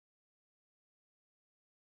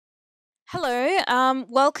Hello,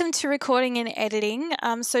 welcome to recording and editing.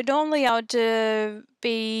 So normally I would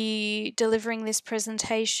be delivering this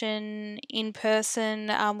presentation in person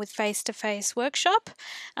with face-to-face workshop.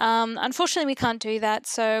 Unfortunately, we can't do that.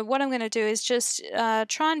 So what I'm going to do is just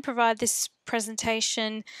try and provide this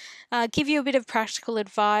presentation, give you a bit of practical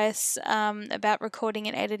advice about recording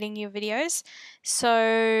and editing your videos.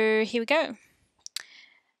 So here we go.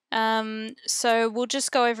 So we'll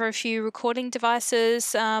just go over a few recording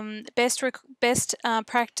devices, best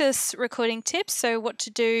practice recording tips. So what to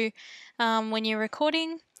do when you're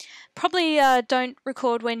recording. Probably don't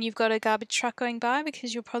record when you've got a garbage truck going by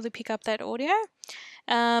because you'll probably pick up that audio.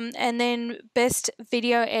 And then best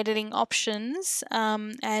video editing options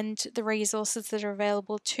and the resources that are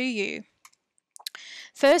available to you.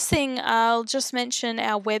 First thing, I'll just mention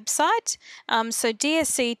our website. So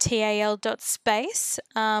dsctal.space.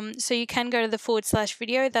 So you can go to the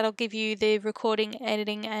 /video. That'll give you the recording,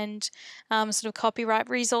 editing, and sort of copyright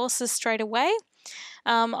resources straight away.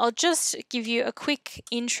 I'll just give you a quick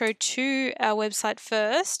intro to our website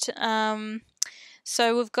first.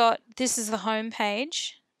 So we've got, this is the home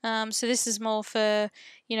page. So this is more for,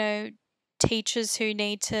 teachers who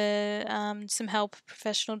need to some help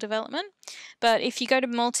professional development. But if you go to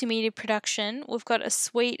multimedia production, we've got a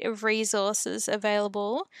suite of resources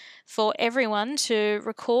available for everyone to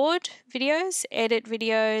record videos, edit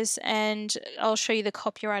videos, and I'll show you the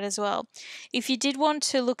copyright as well. If you did want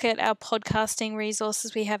to look at our podcasting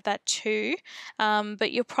resources, we have that too,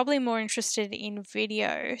 but you're probably more interested in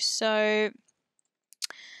video. So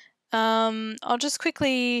I'll just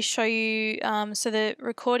quickly show you, so the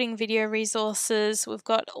recording video resources, we've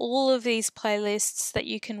got all of these playlists that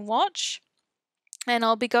you can watch, and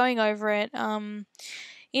I'll be going over it in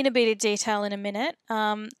a bit of detail in a minute.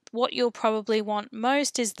 What you'll probably want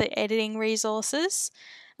most is the editing resources,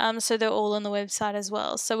 so they're all on the website as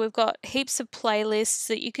well. So we've got heaps of playlists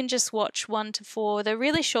that you can just watch 1 to 4. They're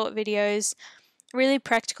really short videos, really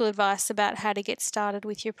practical advice about how to get started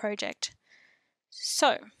with your project.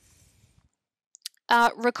 So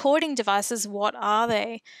recording devices, what are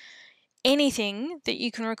they? Anything that you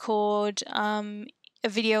can record a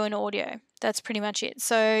video and audio. That's pretty much it.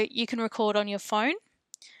 So you can record on your phone.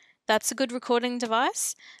 That's a good recording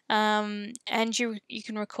device. And you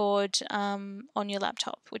can record on your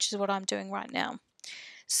laptop, which is what I'm doing right now.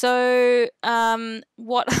 So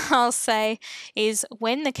what I'll say is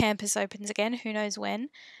when the campus opens again, who knows when,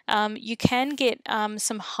 you can get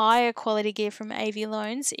some higher quality gear from AV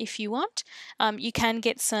Loans if you want. You can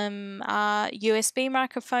get some USB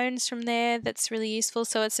microphones from there. That's really useful.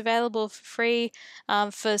 So it's available for free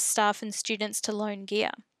for staff and students to loan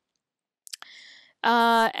gear.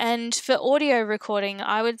 And for audio recording,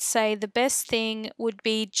 I would say the best thing would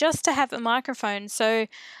be just to have a microphone. So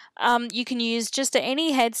you can use just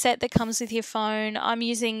any headset that comes with your phone. I'm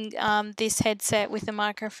using this headset with a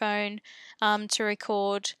microphone to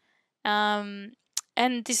record, and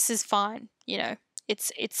this is fine.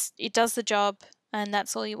 It does the job, and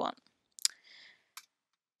that's all you want.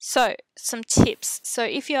 So some tips. So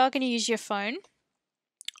if you are going to use your phone,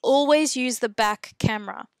 always use the back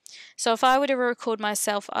camera. So if I were to record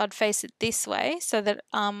myself, I'd face it this way so that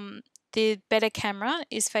the better camera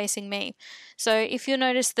is facing me. So if you'll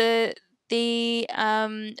notice the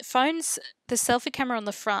phone's, the selfie camera on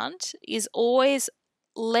the front is always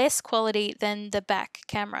less quality than the back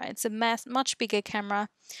camera. It's a much bigger camera,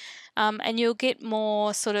 and you'll get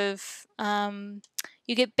more sort of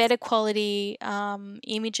you get better quality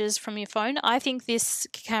images from your phone. I think this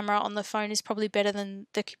camera on the phone is probably better than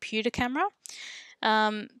the computer camera.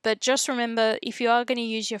 But just remember, if you are going to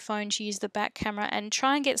use your phone, to use the back camera and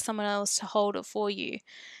try and get someone else to hold it for you.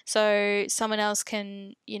 So someone else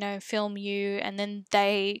can, film you, and then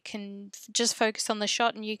they can just focus on the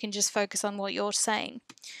shot and you can just focus on what you're saying.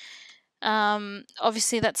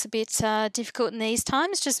 Obviously that's a bit difficult in these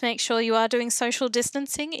times. Just make sure you are doing social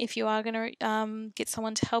distancing if you are going to get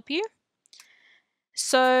someone to help you.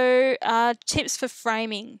 So tips for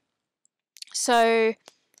framing. So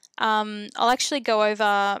I'll actually go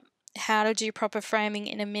over how to do proper framing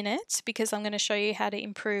in a minute because I'm going to show you how to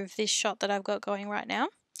improve this shot that I've got going right now.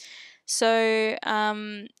 So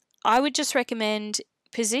I would just recommend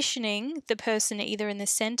positioning the person either in the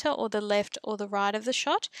center or the left or the right of the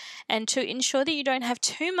shot, and to ensure that you don't have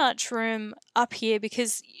too much room up here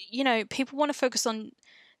because, people want to focus on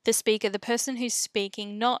the speaker, the person who's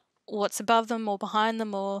speaking, not what's above them or behind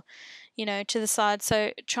them or to the side.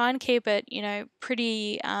 So try and keep it,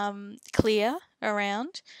 pretty clear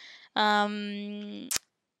around. And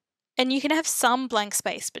you can have some blank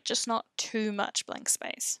space, but just not too much blank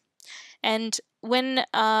space. And when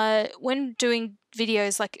doing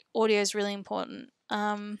videos, like audio is really important.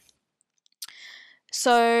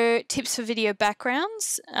 So tips for video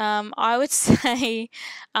backgrounds, I would say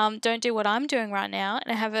don't do what I'm doing right now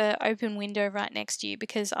and have an open window right next to you,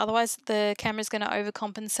 because otherwise the camera's going to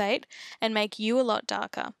overcompensate and make you a lot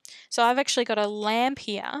darker. So I've actually got a lamp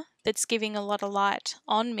here that's giving a lot of light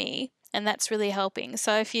on me, and that's really helping.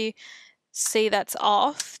 So if you see that's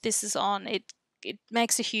off, this is on, it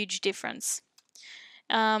makes a huge difference.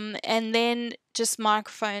 And then just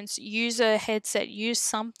microphones, use a headset, use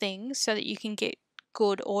something so that you can get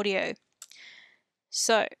good audio.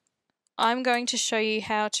 So I'm going to show you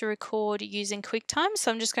how to record using QuickTime.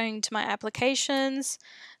 So I'm just going to my applications,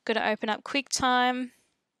 I'm going to open up QuickTime,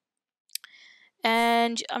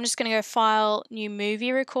 and I'm just going to go File, New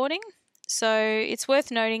Movie Recording. So it's worth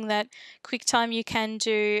noting that QuickTime, you can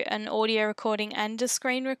do an audio recording and a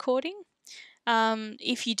screen recording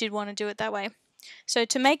if you did want to do it that way. So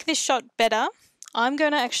to make this shot better, I'm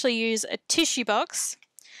going to actually use a tissue box,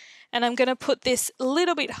 and I'm going to put this a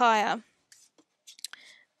little bit higher.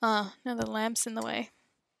 Oh, now the lamp's in the way.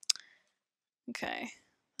 Okay,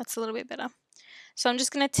 that's a little bit better. So I'm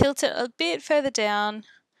just going to tilt it a bit further down,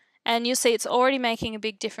 and you'll see it's already making a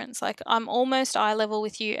big difference. Like, I'm almost eye level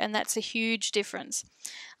with you, and that's a huge difference.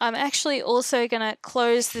 I'm actually also going to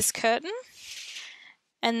close this curtain,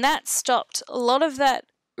 and that stopped a lot of that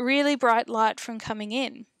really bright light from coming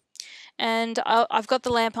in. And I've got the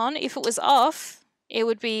lamp on. If it was off, it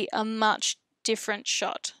would be a much different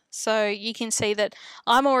shot. So you can see that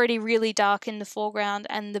I'm already really dark in the foreground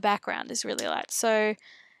and the background is really light. So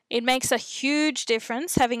it makes a huge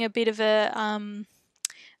difference having a bit of a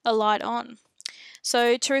light on.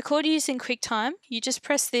 So to record using QuickTime, you just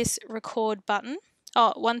press this record button.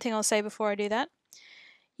 Oh, one thing I'll say before I do that,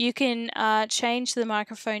 you can change the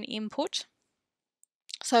microphone input.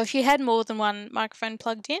 So if you had more than one microphone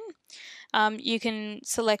plugged in, you can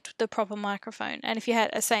select the proper microphone. And if you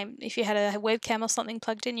had a webcam or something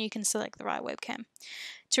plugged in, you can select the right webcam.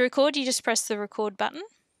 To record, you just press the record button,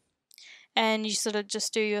 and you sort of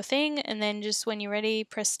just do your thing, and then just when you're ready,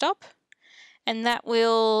 press stop, and that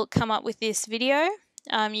will come up with this video.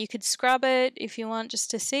 You could scrub it if you want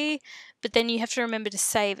just to see, but then you have to remember to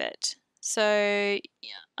save it. So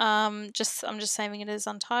I'm just saving it as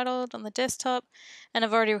untitled on the desktop, and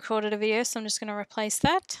I've already recorded a video, so I'm just going to replace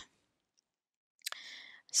that.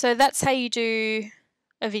 So that's how you do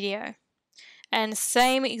a video. And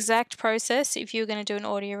same exact process if you're going to do an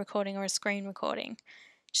audio recording or a screen recording.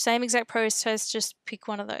 Same exact process, just pick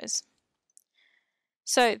one of those.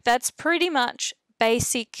 So that's pretty much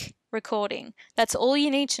basic recording. That's all you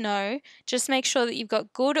need to know. Just make sure that you've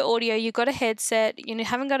got good audio, you've got a headset, you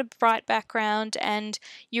haven't got a bright background, and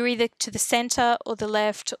you're either to the center or the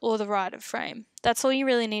left or the right of frame. That's all you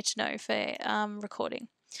really need to know for recording.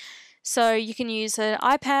 So you can use an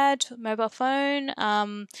iPad, mobile phone,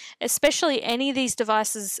 especially any of these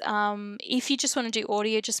devices. If you just want to do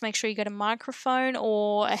audio, just make sure you get a microphone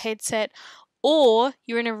or a headset, or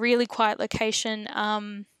you're in a really quiet location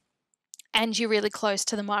and you're really close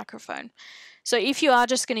to the microphone. So if you are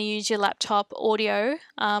just going to use your laptop audio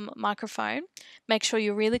microphone, make sure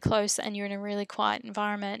you're really close and you're in a really quiet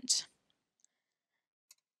environment.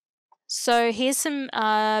 So here's some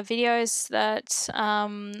videos that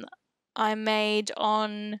I made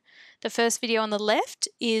on the first video on the left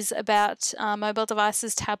is about mobile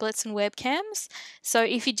devices, tablets, and webcams. So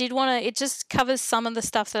if you did want to, it just covers some of the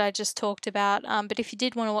stuff that I just talked about, but if you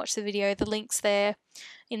did want to watch the video, the link's there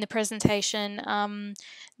in the presentation.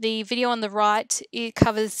 The video on the right, it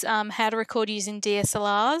covers how to record using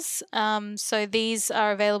DSLRs. So these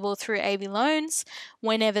are available through AV Loans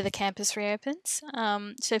whenever the campus reopens.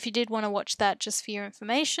 So if you did want to watch that just for your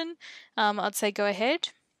information, I'd say go ahead.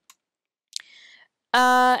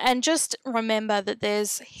 And just remember that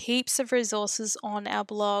there's heaps of resources on our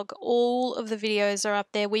blog. All of the videos are up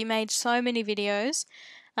there. We made so many videos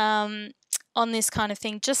on this kind of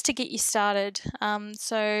thing just to get you started.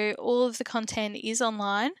 So all of the content is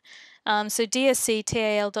online. So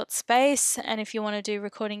dsctal.space, and if you want to do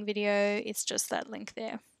recording video, it's just that link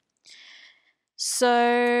there.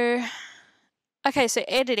 So, okay, so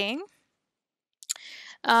editing.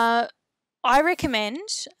 I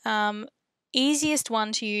recommend easiest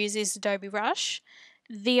one to use is Adobe Rush.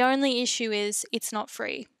 The only issue is it's not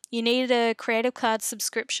free. You need a Creative Cloud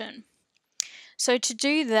subscription. So to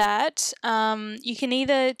do that, you can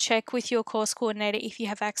either check with your course coordinator if you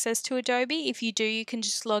have access to Adobe. If you do, you can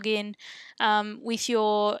just log in with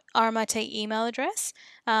your RMIT email address.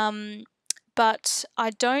 but I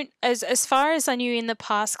don't, as far as I knew in the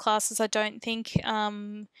past classes, I don't think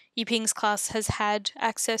Yiping's class has had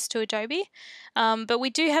access to Adobe. But we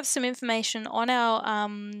do have some information on our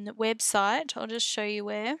website. I'll just show you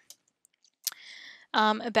where.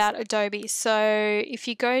 About Adobe. So if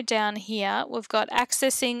you go down here, we've got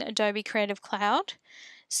accessing Adobe Creative Cloud.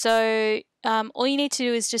 So all you need to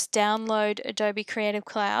do is just download Adobe Creative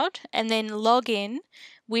Cloud and then log in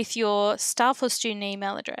with your staff or student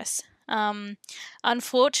email address.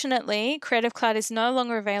 Unfortunately, Creative Cloud is no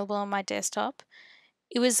longer available on my desktop.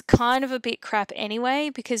 It was kind of a bit crap anyway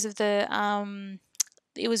because of the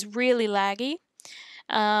it was really laggy.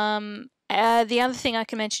 The other thing I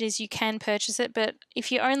can mention is you can purchase it, but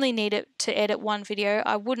if you only need it to edit one video,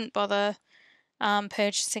 I wouldn't bother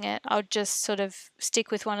purchasing it. I would just sort of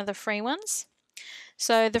stick with one of the free ones.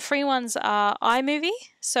 So the free ones are iMovie.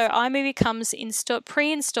 So iMovie comes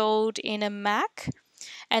pre-installed in a Mac,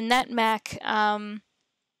 and that Mac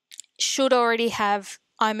should already have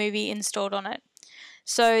iMovie installed on it.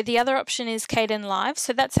 So the other option is Kdenlive.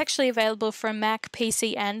 So that's actually available for Mac,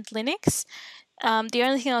 PC, and Linux. The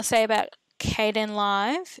only thing I'll say about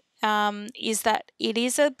Kdenlive is that it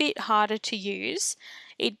is a bit harder to use.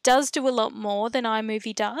 It does do a lot more than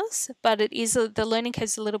iMovie does, but the learning curve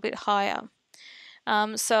is a little bit higher.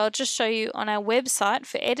 So I'll just show you on our website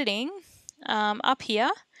for editing up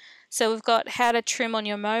here. So we've got how to trim on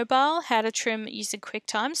your mobile, how to trim using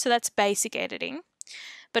QuickTime. So that's basic editing.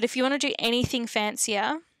 But if you want to do anything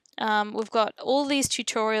fancier, we've got all these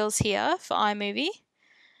tutorials here for iMovie.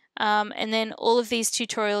 And then all of these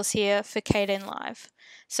tutorials here for Kdenlive.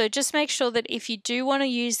 So just make sure that if you do want to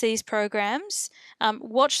use these programs,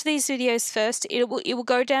 watch these videos first. It will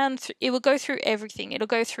go down. It will go through everything. It'll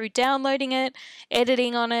go through downloading it,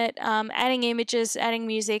 editing on it, adding images, adding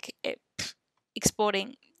music,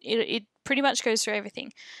 exporting. It pretty much goes through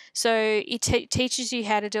everything. So it teaches you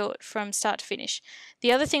how to do it from start to finish.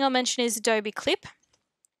 The other thing I'll mention is Adobe Clip.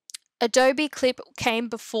 Adobe Clip came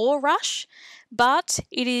before Rush, but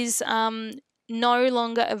it is no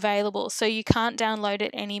longer available, so you can't download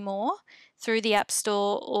it anymore through the App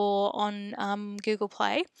Store or on Google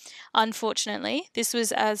Play. Unfortunately, this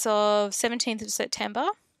was as of 17th of September.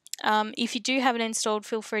 If you do have it installed,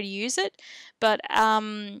 feel free to use it, but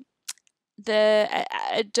the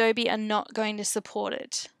Adobe are not going to support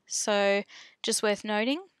it. So just worth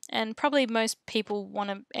noting, and probably most people want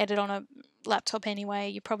to edit on a laptop anyway.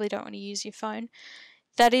 You probably don't want to use your phone.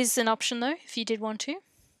 That is an option though, if you did want to.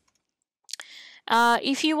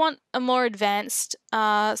 If you want a more advanced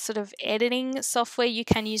sort of editing software, you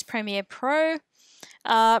can use Premiere Pro.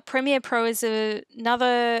 Premiere Pro is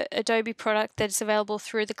another Adobe product that's available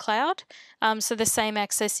through the cloud, so the same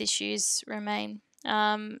access issues remain.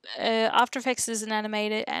 After Effects is an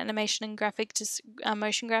animation and motion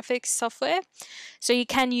graphics software, so you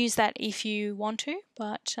can use that if you want to,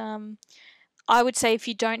 but I would say if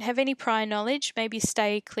you don't have any prior knowledge, maybe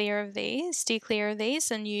steer clear of these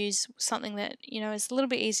and use something that is a little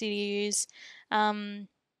bit easy to use.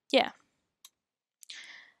 Yeah.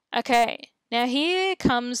 Okay, now here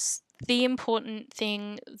comes the important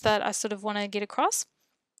thing that I sort of want to get across.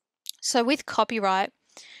 So with copyright,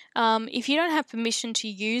 if you don't have permission to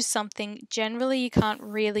use something, generally you can't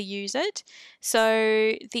really use it.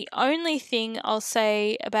 So the only thing I'll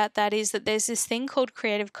say about that is that there's this thing called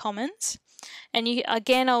Creative Commons, and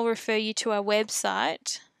again I'll refer you to our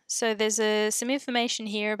website. So there's some information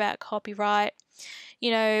here about copyright.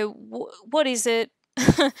 What is it?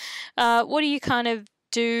 What do you kind of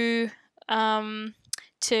do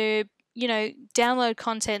to download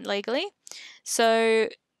content legally? So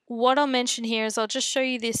what I'll mention here is I'll just show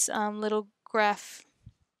you this little graph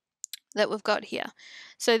that we've got here.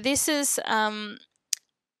 So this is a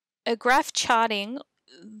graph charting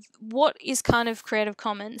what is kind of Creative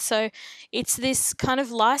Commons. So it's this kind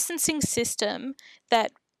of licensing system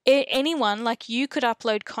that anyone, like you, could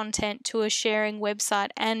upload content to a sharing website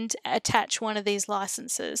and attach one of these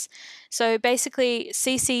licenses. So basically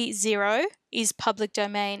CC0 is public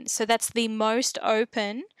domain. So that's the most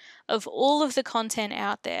open of all of the content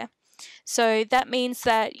out there. So that means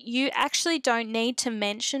that you actually don't need to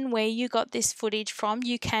mention where you got this footage from.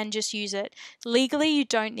 You can just use it. Legally, you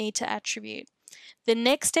don't need to attribute. The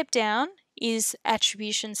next step down is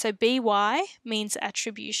attribution. So BY means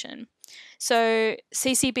attribution. So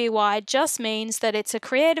CC BY just means that it's a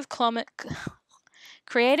Creative Commons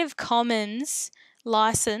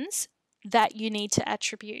license that you need to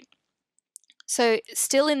attribute. So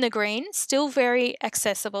still in the green, still very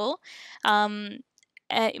accessible.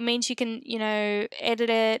 It means you can, edit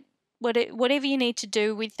it, whatever you need to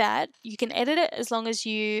do with that, you can edit it as long as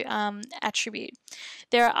you attribute.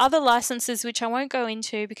 There are other licenses which I won't go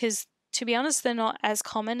into because, to be honest, they're not as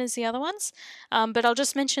common as the other ones, but I'll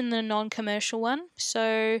just mention the non-commercial one.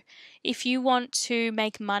 So if you want to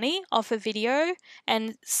make money off a video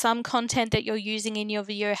and some content that you're using in your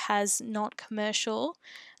video has not commercial,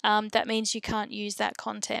 that means you can't use that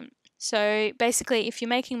content. So basically, if you're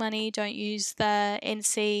making money, don't use the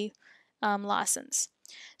NC license.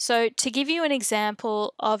 So to give you an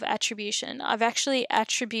example of attribution, I've actually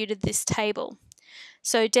attributed this table.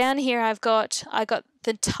 So down here I got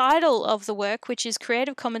the title of the work, which is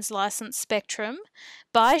Creative Commons License Spectrum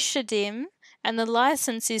by Shadim, and the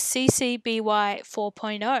license is CC BY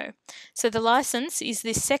 4.0. So the license is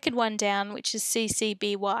this second one down, which is CC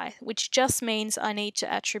BY, which just means I need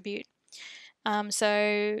to attribute.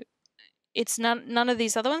 So it's none of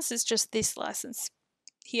these other ones, it's just this license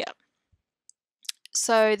here.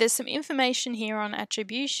 So there's some information here on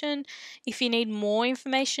attribution. If you need more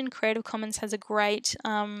information, Creative Commons has a great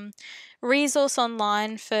resource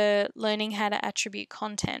online for learning how to attribute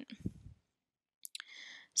content.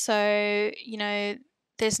 So,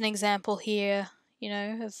 there's an example here,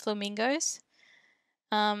 of flamingos.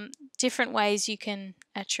 Different ways you can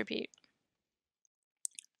attribute.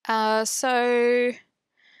 So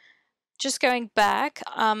just going back,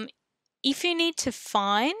 if you need to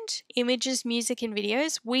find images, music, and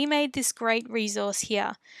videos, we made this great resource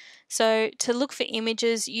here. So to look for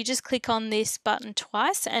images, you just click on this button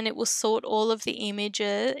twice and it will sort all of the image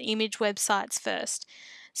websites first.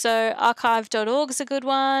 So archive.org is a good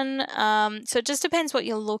one. So it just depends what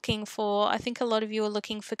you're looking for. I think a lot of you are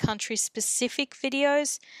looking for country-specific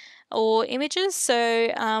videos or images.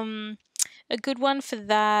 So a good one for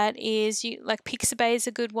that is Pixabay is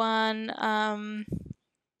a good one.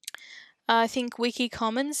 I think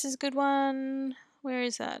Wikicommons is a good one. Where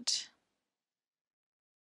is that?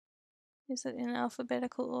 Is it in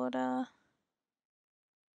alphabetical order?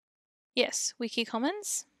 Yes,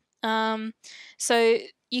 Wikicommons. So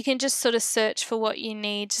you can just sort of search for what you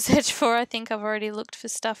need to search for. I think I've already looked for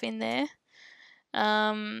stuff in there.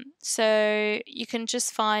 So you can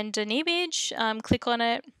just find an image, click on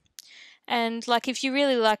it, and if you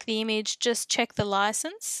really like the image, just check the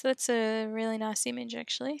license. That's a really nice image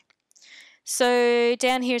actually. So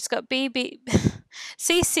down here it's got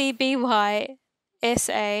CC-BY-SA,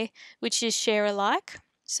 which is share alike.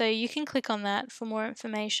 So you can click on that for more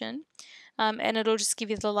information, and it'll just give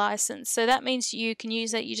you the license. So that means you can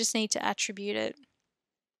use it, you just need to attribute it.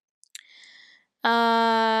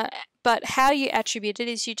 But how you attribute it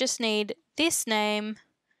is you just need this name.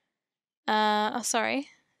 Sorry,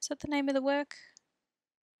 is that the name of the work?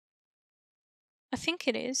 I think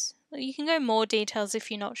it is. You can go more details if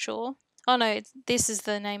you're not sure. Oh no, this is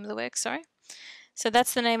the name of the work, sorry. So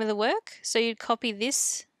that's the name of the work. So you'd copy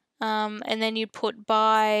this, and then you'd put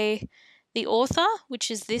by the author,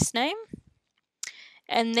 which is this name.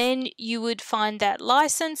 And then you would find that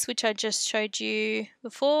license, which I just showed you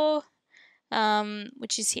before,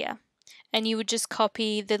 which is here. And you would just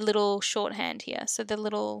copy the little shorthand here. So the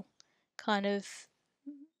little kind of,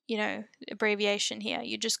 abbreviation here.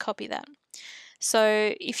 You just copy that.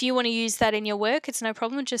 So if you want to use that in your work, it's no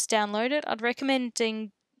problem, just download it. I'd recommend to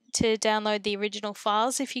download the original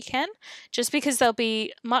files if you can, just because they'll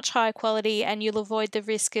be much higher quality and you'll avoid the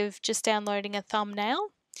risk of just downloading a thumbnail.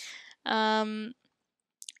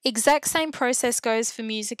 Exact same process goes for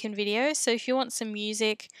music and video. So if you want some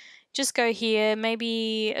music, just go here.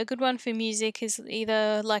 Maybe a good one for music is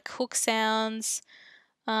either Hook Sounds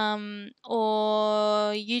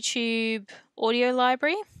or YouTube Audio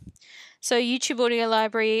Library. So YouTube Audio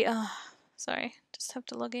Library, sorry, just have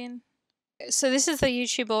to log in. So this is the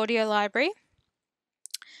YouTube Audio Library.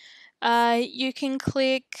 You can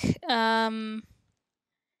click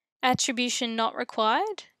attribution not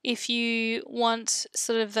required if you want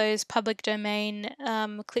sort of those public domain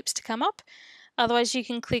clips to come up. Otherwise, you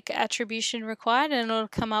can click attribution required and it'll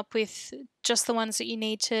come up with just the ones that you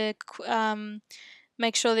need to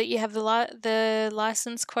make sure that you have the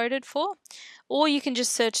license quoted for. Or you can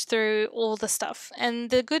just search through all the stuff. And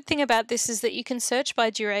the good thing about this is that you can search by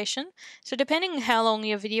duration. So depending on how long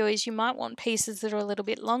your video is, you might want pieces that are a little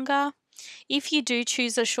bit longer. If you do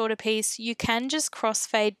choose a shorter piece, you can just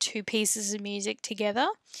crossfade two pieces of music together,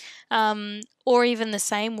 or even the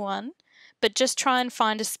same one. But just try and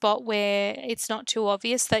find a spot where it's not too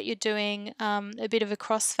obvious that you're doing a bit of a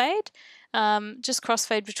crossfade. Just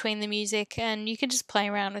crossfade between the music and you can just play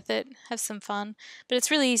around with it, have some fun. But it's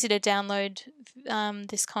really easy to download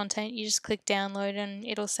this content. You just click download and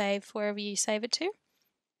it'll save wherever you save it to.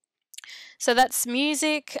 So that's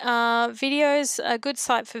music. Videos, a good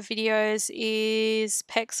site for videos is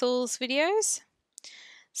Pexels Videos.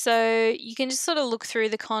 So you can just sort of look through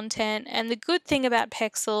the content, and the good thing about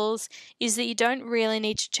Pexels is that you don't really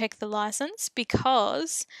need to check the license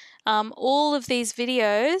because all of these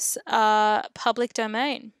videos are public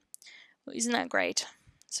domain. Isn't that great?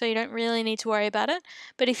 So you don't really need to worry about it.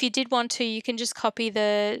 But if you did want to, you can just copy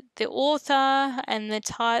the author and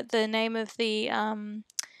the name of the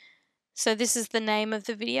so this is the name of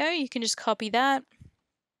the video. You can just copy that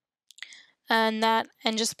and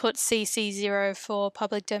just put CC0 for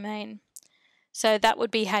public domain. So that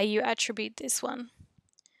would be how you attribute this one.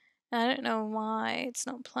 I don't know why it's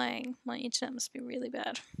not playing. My internet must be really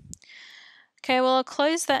bad. Okay, well, I'll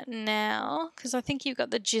close that now because I think you've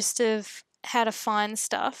got the gist of how to find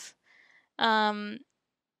stuff. So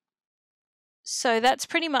that's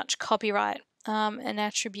pretty much copyright and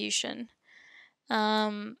attribution.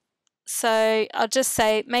 So I'll just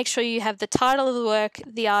say make sure you have the title of the work,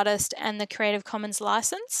 the artist, and the Creative Commons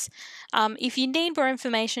license. If you need more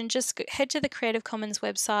information, just head to the Creative Commons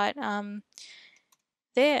website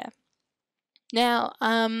there. Now,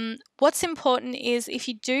 what's important is if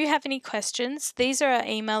you do have any questions, these are our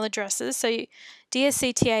email addresses. So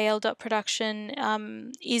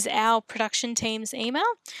dsctal.production is our production team's email.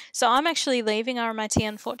 So I'm actually leaving RMIT,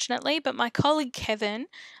 unfortunately, but my colleague Kevin,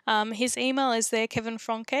 his email is there, Kevin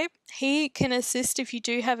Franke. He can assist if you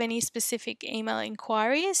do have any specific email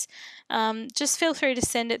inquiries. Just feel free to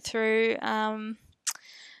send it through.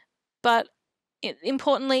 But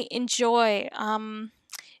importantly, enjoy.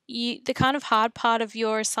 The kind of hard part of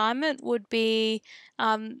your assignment would be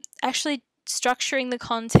actually structuring the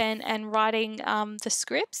content and writing the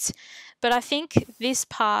scripts. But I think this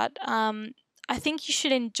part, I think you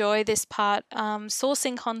should enjoy this part,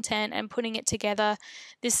 sourcing content and putting it together.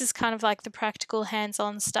 This is kind of like the practical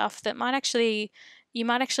hands-on stuff that you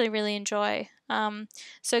might actually really enjoy.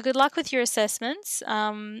 So good luck with your assessments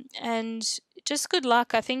and just good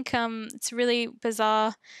luck. I think it's really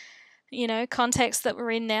bizarre context that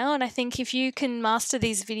we're in now. And I think if you can master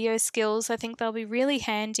these video skills, I think they'll be really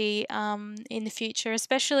handy in the future,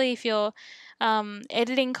 especially if you're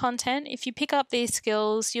editing content. If you pick up these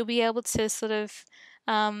skills, you'll be able to sort of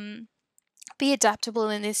be adaptable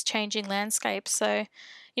in this changing landscape. So,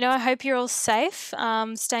 I hope you're all safe,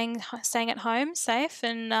 staying at home safe,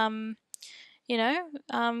 and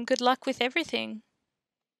good luck with everything.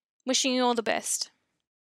 Wishing you all the best.